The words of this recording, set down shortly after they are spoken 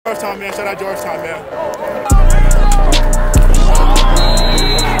Georgetown, man. Shout out Georgetown, man.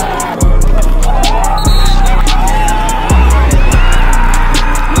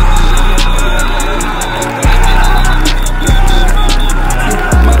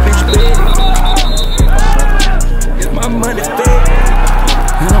 My bitch big. My money big.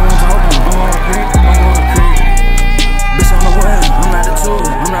 I don't want to talk, I don't want to creep, I don't want to creep. Bitch on the one, I'm not the two,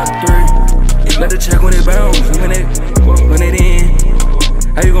 I'm not the three. Let the check when it bounce, when it in.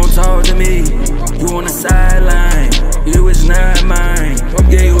 How you gon' talk to me? You on the sideline, you is not mine.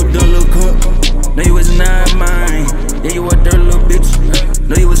 Yeah, you a dirt little cunt, no you is not mine. Yeah, you a dirt little bitch,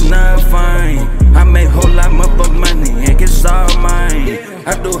 no you is not fine. I make whole lot motherfucking money, and it's all mine.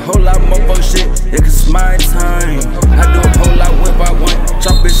 I do a whole lot motherfucking shit, yeah, cause it's my time. I do a whole lot whip I want,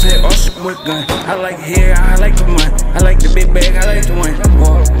 chop his head or shoot with gun. I like hair, I like the money, I like the big bag, I like the one.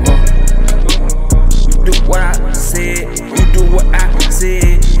 You do what I said, you do what I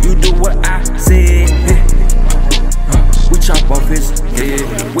said, you do what I said. We chop off his head,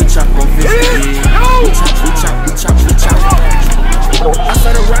 we chop off his head. We chop. I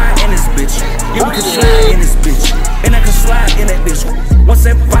started riding in this bitch, yeah, we can slide in this bitch, and I can slide in that bitch.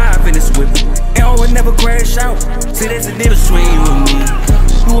 175 in this whip, and I would never crash out. See, there's a difference between you and me.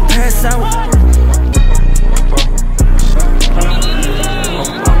 You will pass out.